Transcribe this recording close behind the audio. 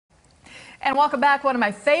And welcome back. One of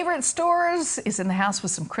my favorite stores is in the house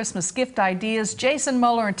with some Christmas gift ideas. Jason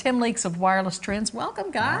Muller and Tim Leaks of Wireless Trendz. Welcome,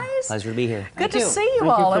 guys. Pleasure to be here. Good to see you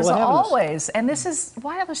all, as always. And this is,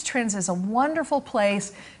 Wireless Trendz is a wonderful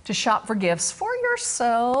place to shop for gifts for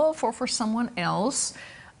yourself or for someone else.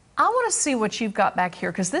 I want to see what you've got back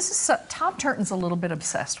here, because this is, Tom Turton's a little bit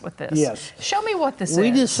obsessed with this. Yes. Show me what this is.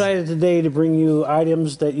 We decided today to bring you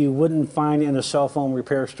items that you wouldn't find in a cell phone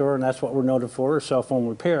repair store, and that's what we're noted for, is cell phone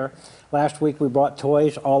repair. Last week we brought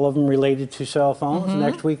toys, all of them related to cell phones.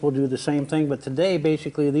 Next week we'll do the same thing, but today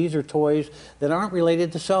basically these are toys that aren't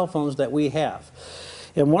related to cell phones that we have.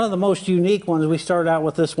 And one of the most unique ones, we started out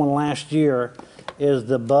with this one last year, is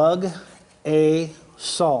the Bug A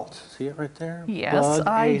Salt. See it right there? Yes, Bug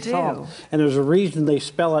I do. Salt. And there's a reason they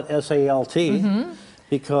spell it S-A-L-T,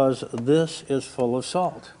 because this is full of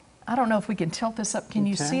salt. I don't know if we can tilt this up. Can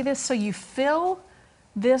you see this? So you fill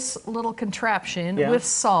this little contraption with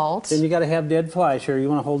salt. Then you got to have dead flies here. You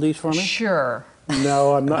want to hold these for me? Sure.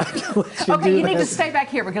 No, I'm not going to let you Okay, you need to stay back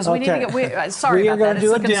here because we need to get. Sorry about that.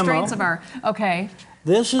 It's the constraints of our. Okay.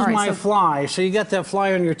 This is my fly. So you got that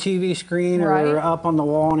fly on your TV screen or up on the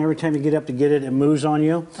wall, and every time you get up to get it, it moves on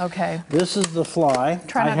you. Okay. This is the fly.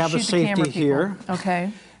 Try not I have to a shoot the camera, safety here.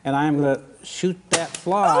 Okay. And I'm going to shoot that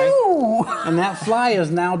fly. Ooh. And that fly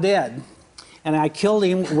is now dead. And I killed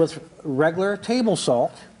him with regular table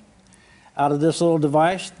salt out of this little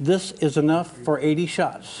device. This is enough for 80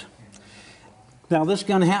 shots. Now this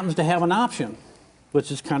gun happens to have an option,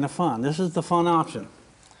 which is kind of fun. This is the fun option.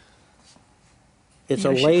 It's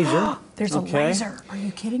a laser. There's a laser. Are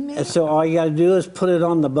you kidding me? And so all you got to do is put it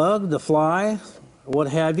on the bug, the fly, what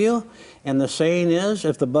have you. And the saying is,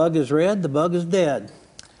 if the bug is red, the bug is dead.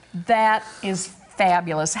 That is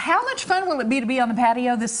fabulous. How much fun will it be to be on the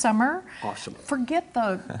patio this summer? Awesome. Forget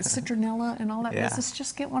the citronella and all that business.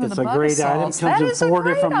 Just get one of the bug It's a great item. It comes in 4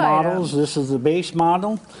 different models. This is the base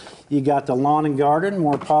model. You got the lawn and garden,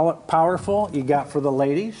 more powerful. You got for the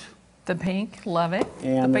ladies. The pink, love it.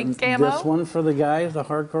 And the pink camo. This one for the guys, the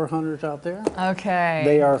hardcore hunters out there. Okay.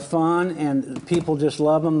 They are fun, and people just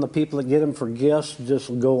love them. The people that get them for gifts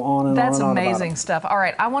just go on and on and on. That's amazing stuff. All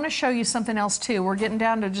right, I want to show you something else too. We're getting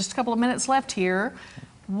down to just a couple of minutes left here.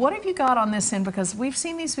 What have you got on this end? Because we've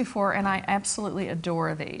seen these before, and I absolutely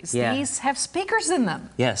adore these. Yeah. These have speakers in them.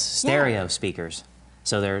 Yes, stereo speakers.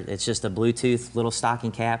 So it's just a Bluetooth little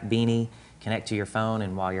stocking cap beanie. Connect to your phone,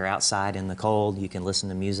 and while you're outside in the cold, you can listen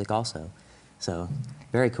to music also. So,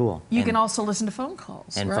 very cool. You can also listen to phone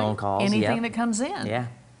calls, and phone calls, anything that comes in. Yeah.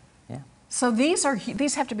 So these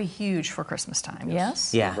have to be huge for Christmas time,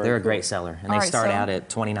 yes? Yeah, they're a great seller, and they start out at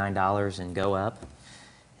 $29 and go up.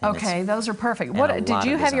 Okay, those are perfect. What did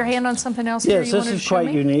you have your hand on something else? Yes, this is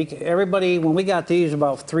quite unique. Everybody, when we got these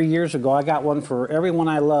about 3 years ago, I got one for everyone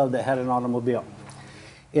I loved that had an automobile.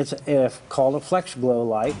 It's called a Flex Glow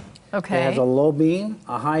light. Okay. It has a low beam,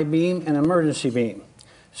 a high beam, and an emergency beam.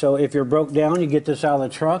 So if you're broke down, you get this out of the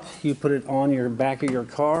truck, you put it on your back of your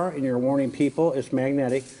car, and you're warning people, it's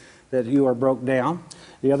magnetic, that you are broke down.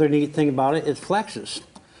 The other neat thing about it, it flexes.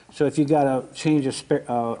 So if you got to change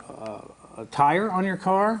a tire on your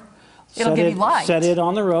car, it'll give you light. Set it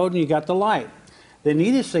on the road, and you got the light. The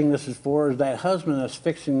neatest thing this is for is that husband that's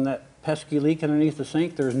fixing that pesky leak underneath the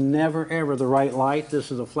sink. There's never, ever the right light. This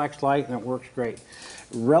is a flex light, and it works great.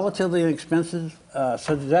 Relatively inexpensive.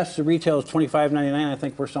 So that's the retail is $25.99. I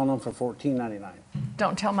think we're selling them for $14.99.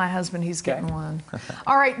 Don't tell my husband he's getting one.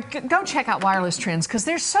 All right, go check out Wireless Trendz, because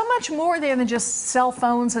there's so much more there than just cell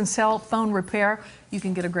phones and cell phone repair. You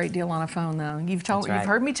can get a great deal on a phone, though. You've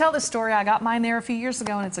heard me tell this story. I got mine there a few years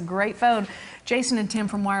ago, and it's a great phone. Jason and Tim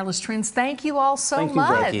from Wireless Trendz, thank you all so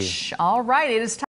much. Thank you. All right, it is time.